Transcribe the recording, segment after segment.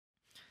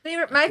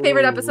My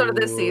favorite episode of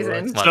this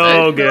season. Was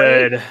So it?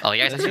 good. Oh,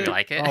 you guys actually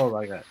like it? Oh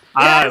my god.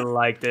 I Yes.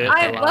 liked it.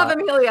 I Okay. love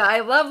Amelia.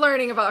 I love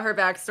learning about her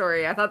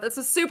backstory. I thought this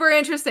was super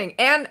interesting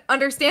and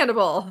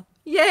understandable.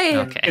 Yay!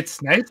 Okay. It's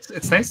nice.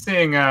 It's nice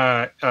seeing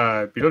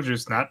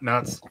Beetlejuice not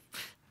nuts.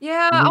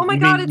 Yeah. You Oh my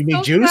mean- god, you it's mean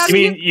so Juice? sad.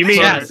 You mean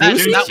Yeah, that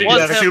Zeus?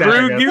 was him.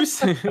 Subaru Goose?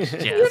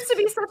 He used to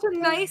be such a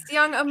nice,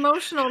 young,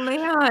 emotional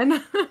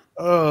man.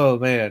 Oh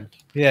man.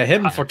 Yeah,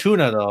 him and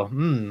Fortuna though.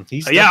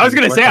 He's Yeah, I was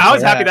gonna say I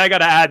was happy that. that I got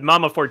to add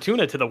Mama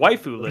Fortuna to the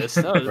waifu list.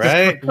 That was-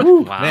 Right?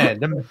 Woo, Wow. man,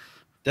 them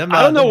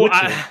I don't know.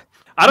 them witches.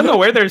 I don't know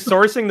where they're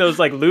sourcing those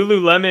like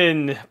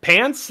Lululemon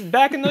pants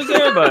back in those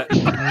days, but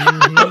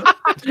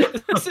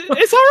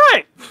it's all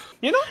right.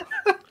 You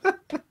know.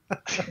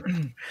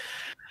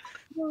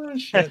 Oh,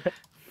 shit.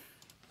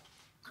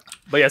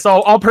 But yes,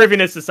 all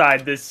perviness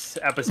aside, this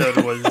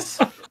episode was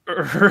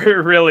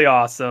really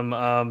awesome.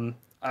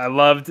 I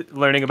loved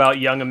learning about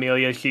young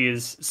Amelia. She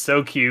is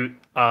so cute,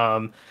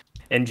 and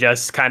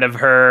just kind of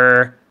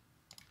her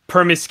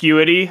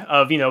promiscuity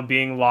of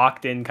being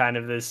locked in kind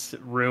of this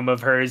room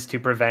of hers to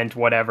prevent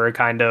whatever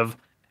kind of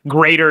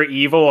greater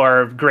evil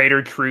or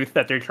greater truth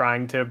that they're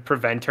trying to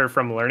prevent her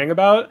from learning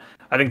about.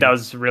 I think that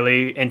was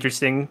really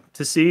interesting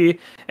to see,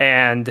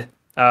 and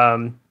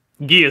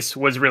Gius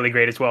was really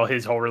great as well.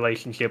 His whole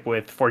relationship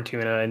with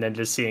Fortuna, and then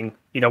just seeing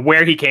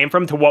where he came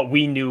from to what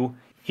we knew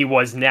he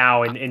was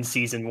now in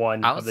season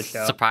 1 I of the was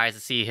show. surprised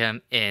to see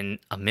him in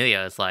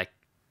Amelia's like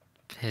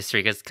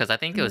history because I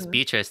think it was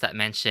Beatrice that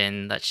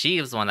mentioned that she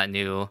was the one that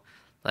knew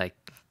like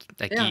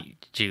Yeah.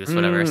 Juice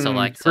whatever. So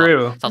like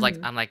true. So I was like,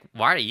 I'm like,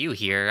 why are you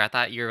here? I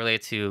thought you were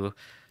related to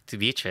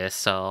Beatrice.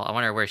 So I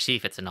wonder where she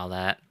fits in all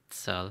that.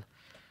 So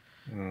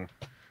and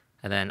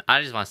then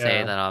I just want to say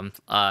Yeah.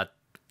 that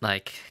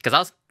like because I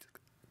was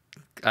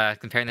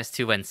comparing this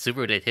to when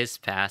Subaru did his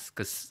past,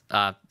 because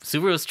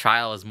Subaru's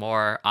trial is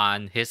more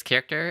on his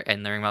character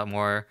and learning about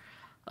more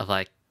of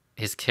like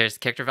his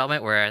character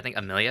development, where I think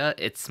Amelia,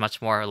 it's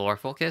much more lore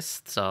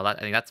focused. So I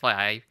think that's why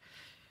I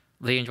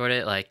really enjoyed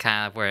it. Like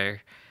kind of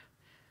where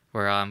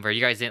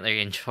you guys didn't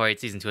really enjoy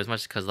season 2 as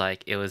much because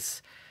like it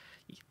was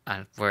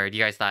where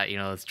you guys thought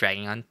it's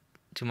dragging on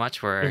too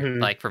much. Where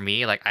like for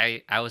me, like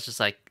I was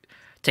just like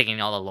taking in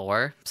all the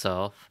lore.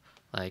 So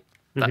like.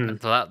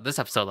 This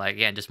episode, like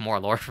again, just more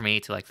lore for me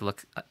to like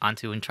look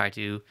onto and try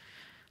to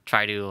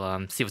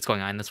see what's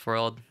going on in this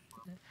world.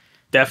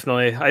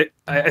 Definitely.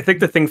 I think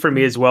the thing for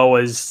me as well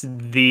was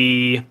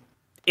the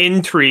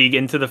intrigue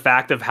into the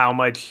fact of how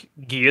much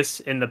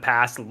Gius in the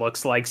past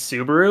looks like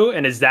Subaru,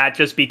 and is that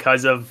just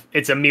because of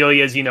it's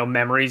Amelia's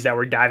memories that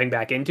we're diving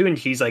back into, and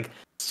she's like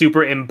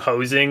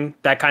superimposing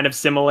that kind of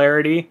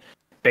similarity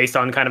based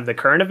on kind of the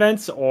current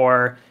events,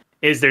 or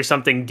is there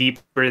something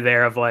deeper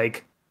there of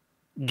like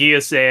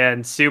Gius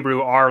and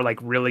Subaru are like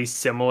really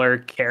similar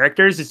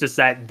characters? It's just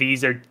that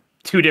these are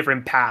two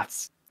different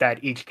paths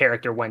that each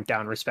character went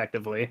down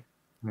respectively.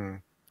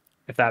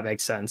 If that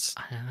makes sense.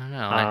 I don't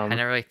know. I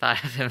never really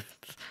thought of him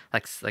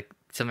like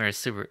similar to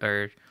Subaru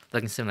or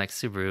looking similar like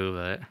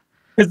Subaru,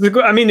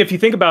 but I mean, if you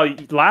think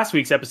about last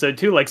week's episode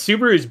too, like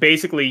Subaru is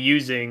basically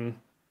using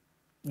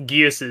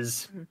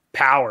Gius's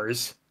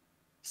powers.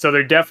 So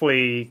they're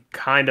definitely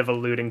kind of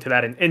alluding to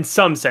that in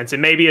some sense. It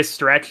may be a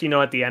stretch,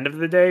 at the end of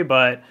the day,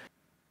 but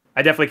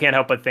I definitely can't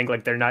help but think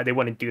like they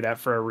wouldn't do that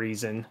for a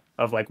reason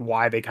of like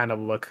why they kind of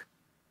look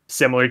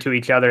similar to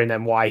each other and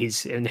then why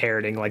he's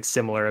inheriting like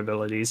similar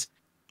abilities.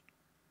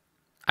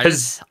 I'm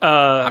just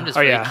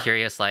really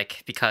curious,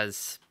 like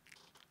because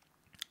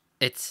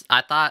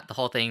I thought the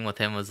whole thing with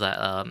him was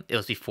that it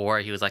was before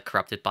he was like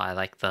corrupted by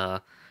like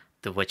the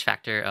witch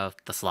factor of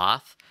the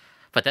sloth,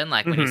 but then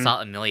like when he saw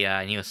Amelia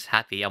and he was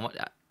happy,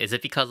 is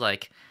it because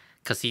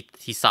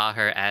he saw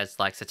her as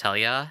like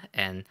Satelia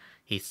and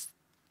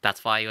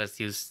that's why he was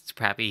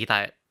super happy? He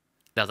thought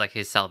that was like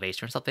his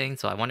salvation or something.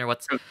 So I wonder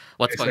what's going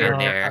on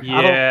there.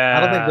 I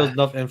don't think there's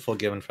enough info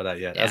given for that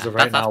yet. Yeah, As of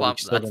right now, we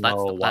still that's don't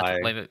know why.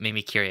 what made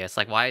me curious.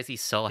 Like, why is he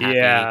so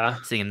happy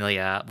seeing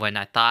Amelia when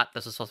I thought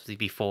this was supposed to be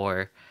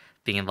before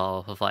being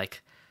involved with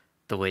like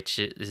the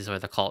witches or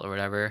the cult or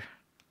whatever?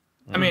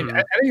 I mean,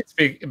 I think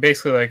it's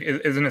basically like,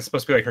 isn't it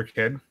supposed to be like her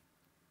kid?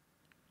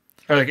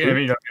 Or like,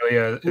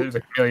 Amelia is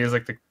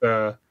like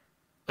the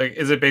like,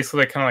 is it basically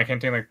like kind of like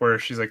hinting like where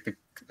she's like kind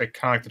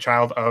of like the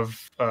child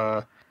of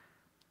well,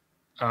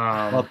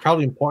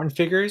 probably important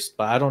figures,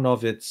 but I don't know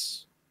if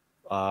it's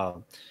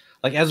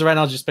like as of right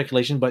now, it's just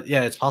speculation. But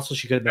yeah, it's possible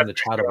she could have been the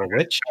child of a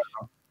witch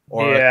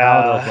or a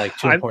child of like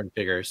two important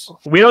figures.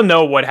 We don't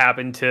know what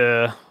happened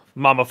to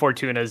Mama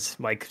Fortuna's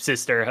like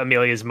sister,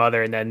 Amelia's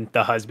mother, and then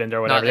the husband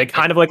or whatever. They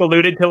kind of like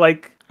alluded to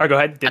like. Or go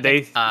ahead. Did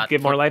they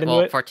give more light into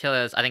it?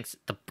 Fortuna's, I think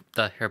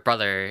her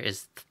brother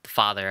is the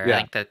father. Yeah. I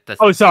think that the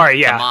mom's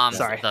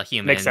sorry, the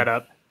human. mix that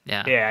up.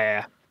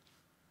 Yeah.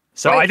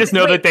 So I just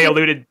know that they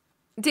alluded.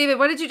 David,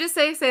 what did you just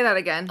say? Say that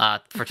again.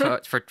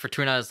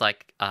 Fortuna is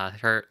like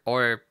her,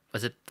 or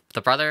was it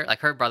the brother? Like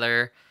her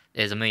brother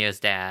is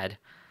Amelia's dad.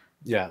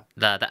 Yeah.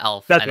 The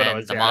elf. That's and what then it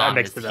was. the Yeah, I mom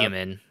mixed is it up.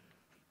 human.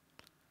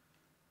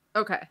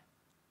 Okay.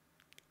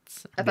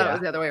 I thought it Yeah.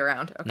 was the other way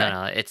around. Okay.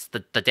 No, it's the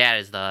dad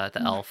is the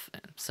elf.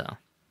 So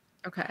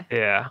Okay.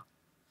 Yeah.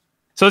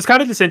 So it's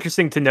kind of just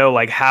interesting to know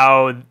like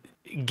how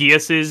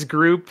Gias's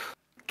group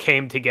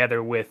came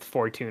together with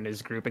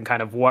Fortuna's group and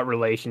kind of what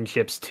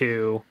relationships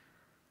to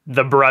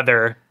the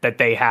brother that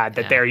they had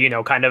that Yeah. they're, you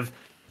know, kind of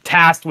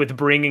tasked with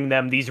bringing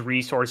them these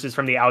resources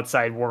from the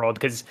outside world.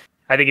 Because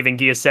I think even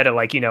Gias said it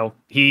like, you know,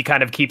 he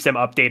kind of keeps them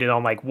updated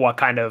on like what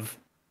kind of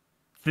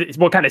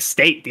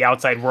state the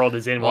outside world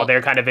is in while Well-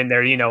 they're kind of in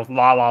their, you know,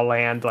 la la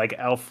land, like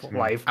elf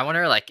life. I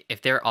wonder like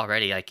if they're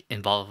already like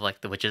involved with,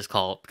 like the witches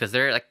cult because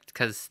they're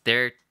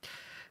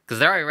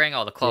already wearing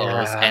all the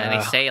clothes and then they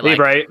Yeah. say Leave,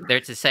 like right? they're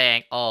just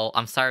saying, "Oh,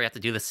 I'm sorry we have to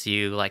do this to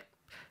you," like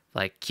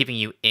keeping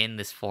you in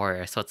this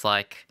forest. So it's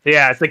like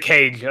Yeah, it's the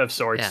cage of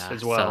sorts yeah,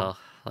 as well.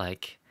 so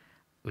like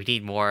we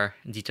need more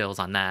details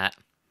on that,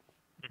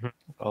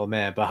 Oh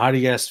man, but how do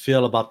you guys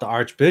feel about the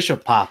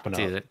Archbishop popping up?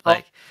 dude.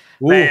 Like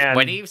Ooh, Man,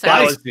 when he said that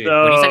he was was,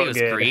 so when he said he was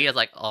good. Greed, I was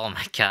like, "Oh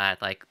my god!"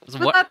 Like Was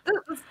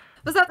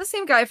that the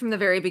same guy from the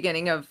very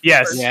beginning of?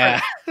 Yes. first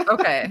yeah. Strike?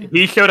 Okay.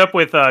 He showed up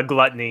with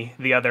Gluttony,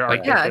 the other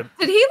Wait, Yeah. archbishop.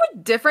 Did he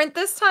look different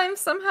this time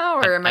somehow,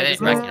 or am I, I just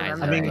didn't recognize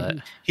I misremembering? him, mean,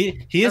 but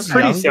he is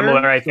Pretty younger,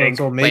 similar, I so- think.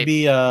 So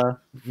maybe what,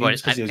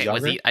 because he was okay,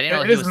 younger. I didn't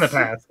know It he is was in the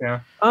past, yeah.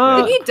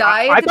 Did he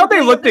die? I at the thought they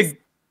beginning of looked. this?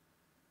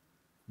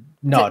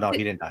 No, Did- no, he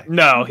didn't die.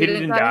 No, He he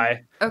didn't didn't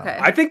die. Okay.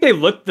 I think they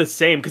looked the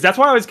same because that's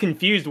why I was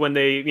confused when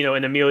they, you know,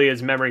 in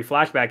Amelia's memory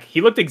flashback,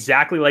 he looked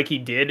exactly like he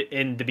did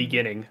in the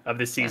beginning of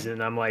the season.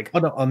 And I'm like, Oh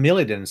no,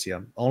 Amelia didn't see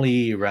him.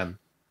 Only Rem.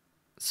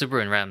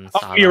 Subaru and Rem. oh,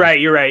 saw you're them. right,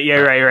 you're right, yeah,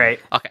 you're right.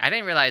 Okay, I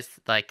didn't realize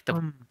like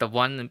the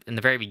one in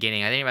the very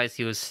beginning. I didn't realize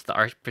he was the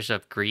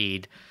Archbishop of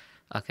Greed.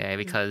 Okay,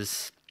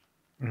 because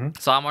Mhm.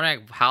 so I'm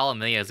wondering how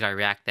Amelia's gonna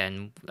react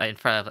then in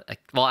front of like.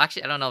 Well,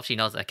 actually, I don't know if she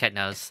knows that Ket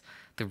knows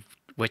the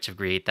Witch of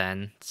Greed.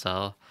 Then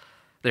so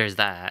there's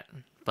that.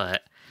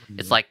 But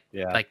it's like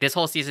Yeah. like this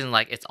whole season,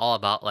 like it's all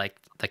about like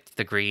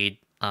the Greed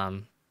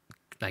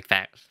like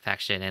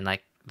faction and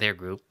like their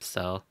group.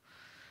 So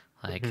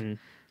like Mhm.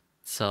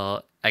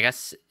 so I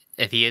guess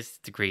if he is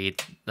the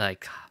Greed,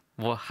 like,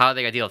 well, how are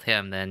they gonna deal with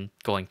him then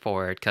going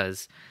forward?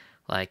 Because,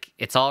 like,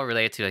 it's all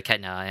related to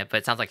Echidna, but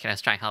it sounds like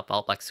Echidna's trying to help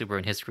out like Subaru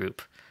and his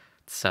group.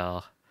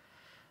 So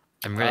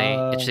I'm really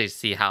interested to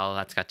see how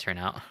that's gonna turn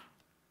out.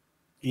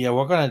 Yeah,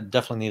 we're gonna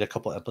definitely need a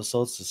couple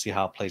episodes to see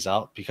how it plays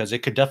out because it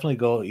could definitely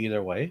go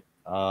either way.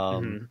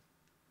 Mhm.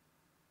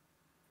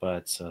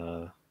 But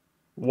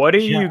What do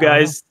Yeah, I you don't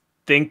guys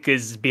think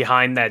is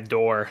behind that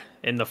door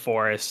in the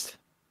forest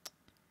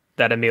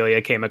that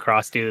Amelia came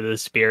across due to the I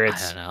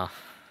spirits? don't know.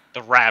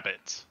 The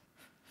rabbits.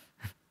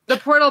 The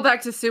portal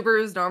back to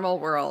Subaru's normal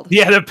world.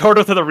 Yeah, the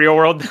portal to the real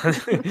world.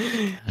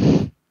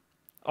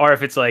 Or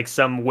if it's like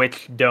some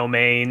witch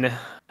domain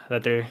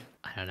that they're.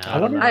 I don't know. I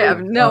wonder I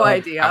have no I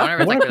idea. wonder if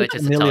it's like wonder related if to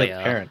it's Amelia's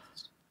Celia.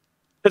 parents.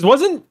 Because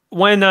wasn't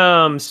when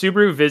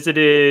Subaru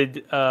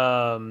visited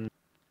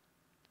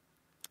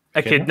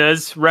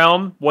Echidna's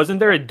realm, wasn't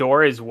there a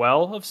door as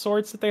well of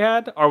sorts that they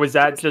had? Or was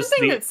that It's just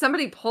something the. that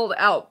somebody pulled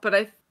out, but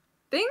I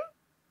think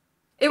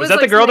it Was was that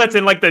like the girl that's something-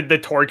 in like the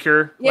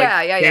torture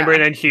Yeah, yeah, chamber yeah.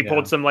 and then she Yeah.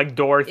 pulled some like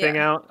door thing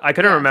Yeah. out? I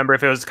couldn't Yeah. remember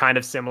if it was kind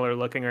of similar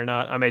looking or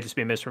not. I may just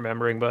be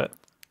misremembering, but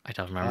I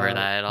don't remember that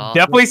at all.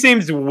 definitely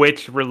seems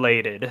witch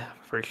related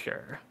for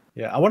sure.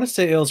 Yeah, I want to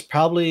say it was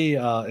probably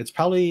it's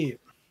probably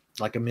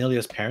like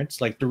Amelia's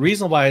parents. Like the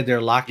reason why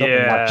they're locked up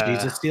and watch Yeah.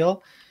 Jesus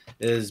steal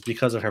is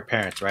because of her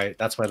parents, right?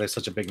 That's why there's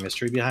such a big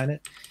mystery behind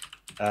it.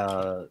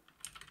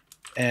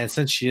 And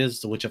since she is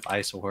the Witch of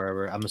Ice or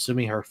wherever, I'm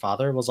assuming her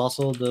father was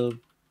also the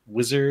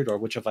wizard or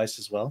Witch of Ice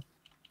as well.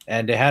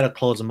 And they had to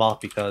close them off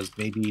because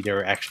maybe they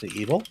were actually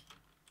evil.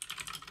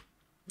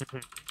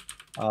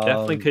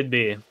 Definitely could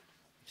be.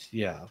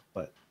 Yeah,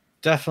 but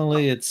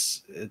definitely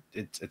it's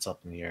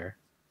up in the air.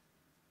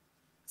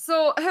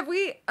 So have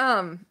we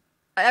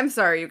I'm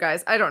sorry you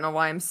guys. I don't know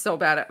why I'm so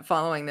bad at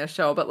following this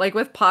show, but like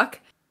with Puck,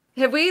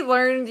 have we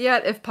learned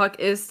yet if Puck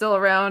is still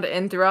around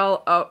and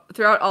throughout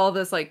all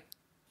this like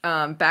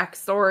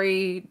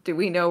backstory, do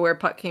we know where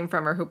Puck came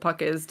from or who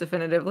Puck is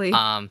definitively?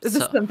 Is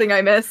this So something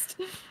I missed?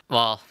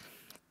 well,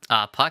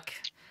 Puck,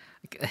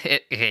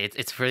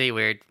 it's really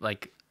weird.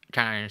 Like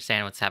trying to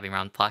understand what's happening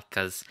around Puck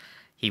because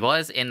he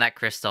was in that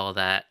crystal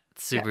that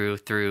Subaru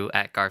threw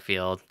at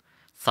Garfield.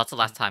 So that's the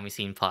last time we've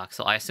seen Puck.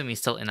 So I assume he's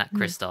still in that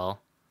crystal.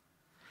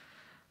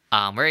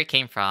 Where he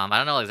came from, I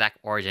don't know exact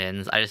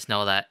origins. I just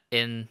know that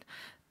in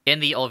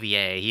the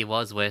OVA, he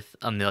was with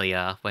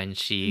Amelia when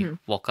she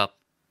woke up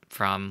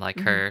from like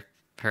her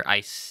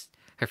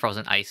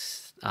frozen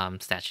ice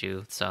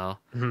statue. So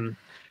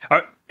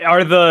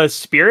Are the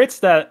spirits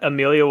that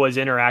Amelia was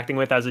interacting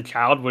with as a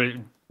child, were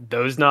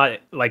those not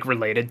like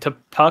related to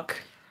Puck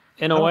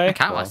in a don't way? I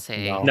kind of want Well, to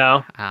say no.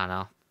 No. I don't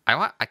know.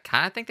 I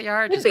kind of think they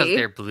are Could just because be.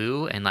 they're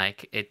blue and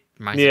like it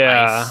reminds me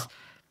Yeah. of ice.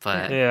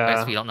 But I Yeah.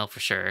 guess we don't know for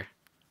sure.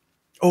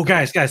 Oh,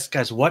 guys,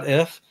 what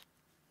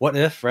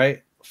if,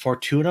 right?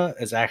 Fortuna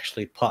is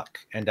actually Puck,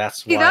 and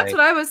that's See, why that's what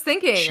I was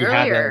thinking she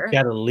earlier.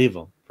 had to leave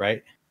him,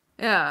 right?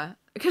 Yeah.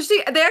 because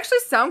they actually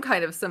sound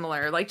kind of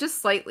similar, like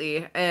just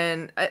slightly,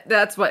 and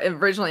that's what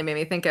originally made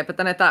me think it. But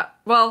then I thought,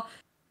 well,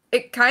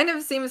 it kind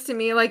of seems to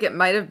me like it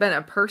might have been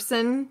a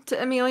person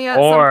to Amelia at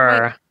some point,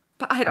 Or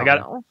but I don't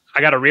know.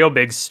 I got a real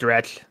big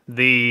stretch.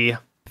 The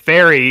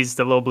fairies,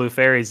 the little blue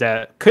fairies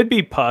that could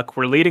be Puck,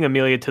 were leading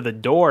Amelia to the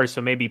door, so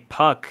maybe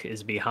Puck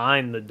is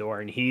behind the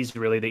door and he's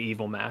really the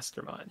evil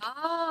mastermind.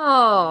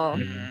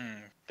 Oh,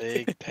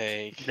 Big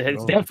take.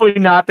 It's definitely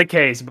not the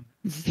case.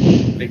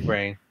 Big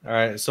brain. All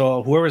right.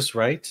 So whoever's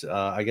right,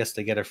 I guess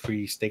they get a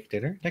free steak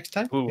dinner next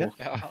time. Ooh.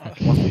 Yeah.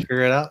 Once we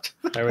figure it out.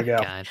 There we go.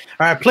 God.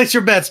 All right. Place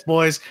your bets,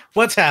 boys.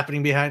 What's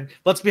happening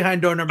what's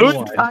behind door number Who's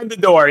one? behind the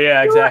door?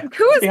 Yeah, exactly.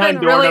 Ku has Behind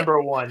been door really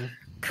number one.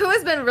 Ku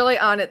has been really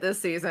on it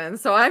this season,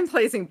 so I'm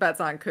placing bets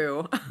on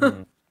Ku.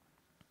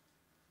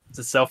 It's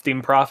a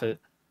self-deemed prophet.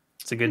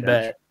 It's a good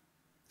bet.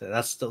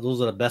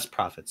 Those are the best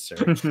profits, sir.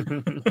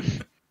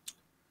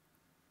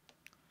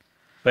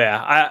 But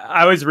yeah,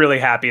 I was really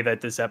happy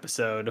that this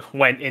episode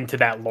went into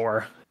that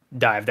lore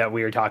dive that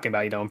we were talking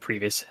about, in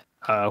previous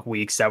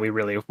weeks that we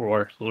really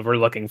were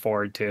looking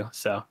forward to.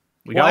 So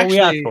we got what we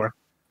asked for.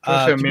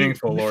 Such a To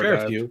meaningful be lore fair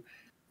dive. with you,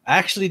 I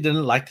actually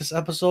didn't like this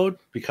episode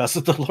because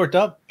of the lore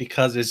dump,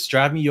 because it's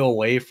driving you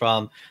away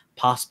from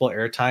possible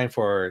airtime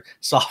for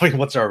solving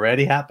what's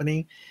already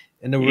happening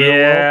in the real world.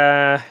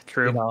 Yeah,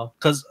 true.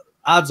 Because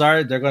odds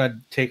are they're going to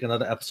take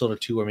another episode or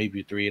 2 or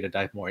maybe 3 to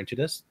dive more into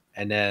this.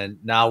 And then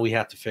now we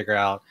have to figure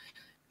out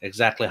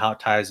exactly how it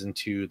ties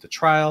into the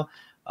trial,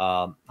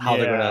 how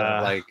they're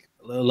going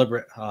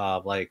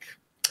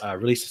to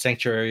release the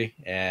sanctuary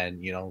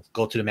and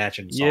go to the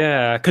mansion. And solve it.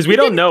 Yeah, because we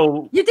don't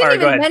know. You didn't All right,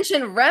 go even ahead.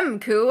 mention Rem,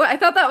 Ku. I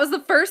thought that was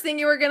the first thing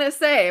you were gonna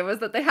say, was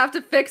that they have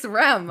to fix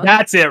Rem.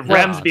 That's it.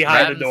 Rem's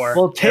behind Rem's- the door.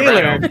 Well,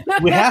 Taylor, Rem-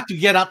 we have to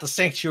get out the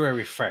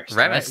sanctuary first.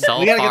 Rem right? is so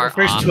we gotta far get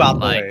the first off, 2 out the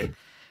like, way.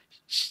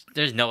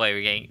 There's no way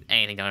we're getting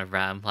anything done with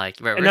Rem. Like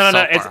we're No,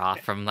 so it's- far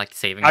off from like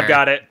saving her. I've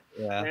got it.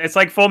 Yeah. It's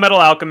like Full Metal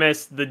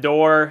Alchemist. The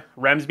door,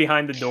 Rem's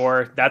behind the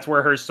door. That's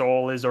where her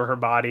soul is, or her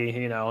body,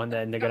 and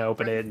then they're gonna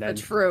open it. And The then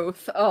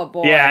truth. Oh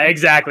boy. yeah,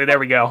 exactly. There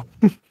we go.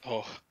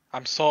 Oh,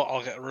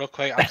 okay, real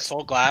quick. I'm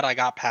so glad I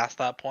got past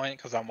that point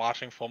because I'm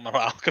watching Full Metal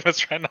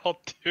Alchemist right now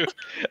too.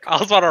 I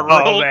was about to Oh,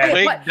 real man.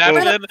 quick What, dive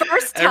for the in,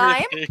 first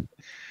time? everything.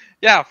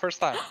 Yeah, first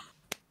time.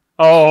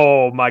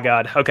 Oh my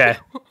god. Okay.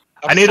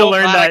 I need to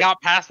learn glad that- I got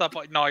past that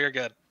point. No, you're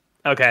good.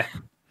 Okay.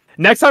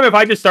 Next time, if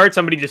I just start,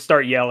 somebody just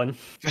start yelling.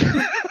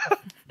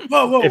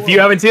 Whoa, If you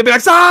haven't seen it, be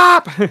like,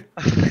 stop!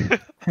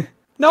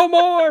 No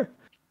more!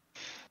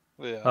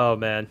 Yeah. Oh,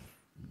 man.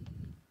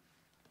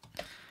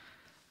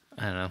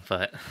 I don't know,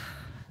 but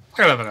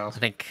Got nothing else. I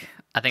think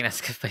that's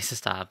a good place to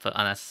stop. But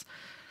unless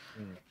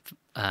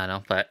I don't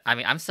know, but I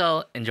mean, I'm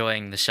still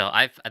enjoying the show.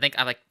 I think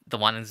I'm like the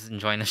one who's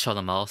enjoying the show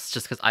the most,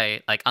 just because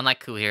I like, unlike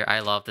Ku here, I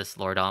love this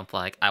lore dump.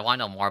 Like, I want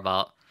to know more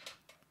about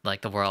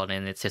like the world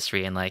and its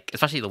history, and like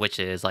especially the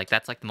witches. Like,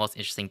 that's like the most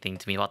interesting thing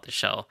to me about the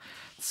show.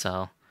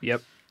 So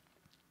Yep.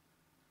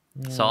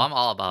 So I'm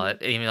all about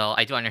it, even though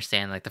I do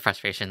understand like the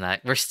frustration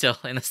that we're still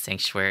in the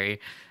sanctuary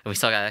and we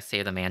still gotta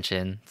save the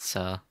mansion.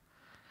 So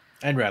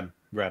And Rem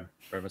as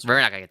we're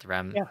well. not gonna get to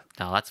Rem. Yeah.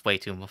 No, that's way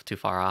too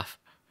far off.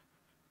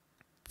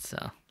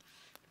 So,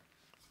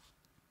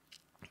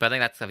 but I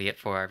think that's gonna be it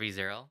for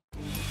RV0.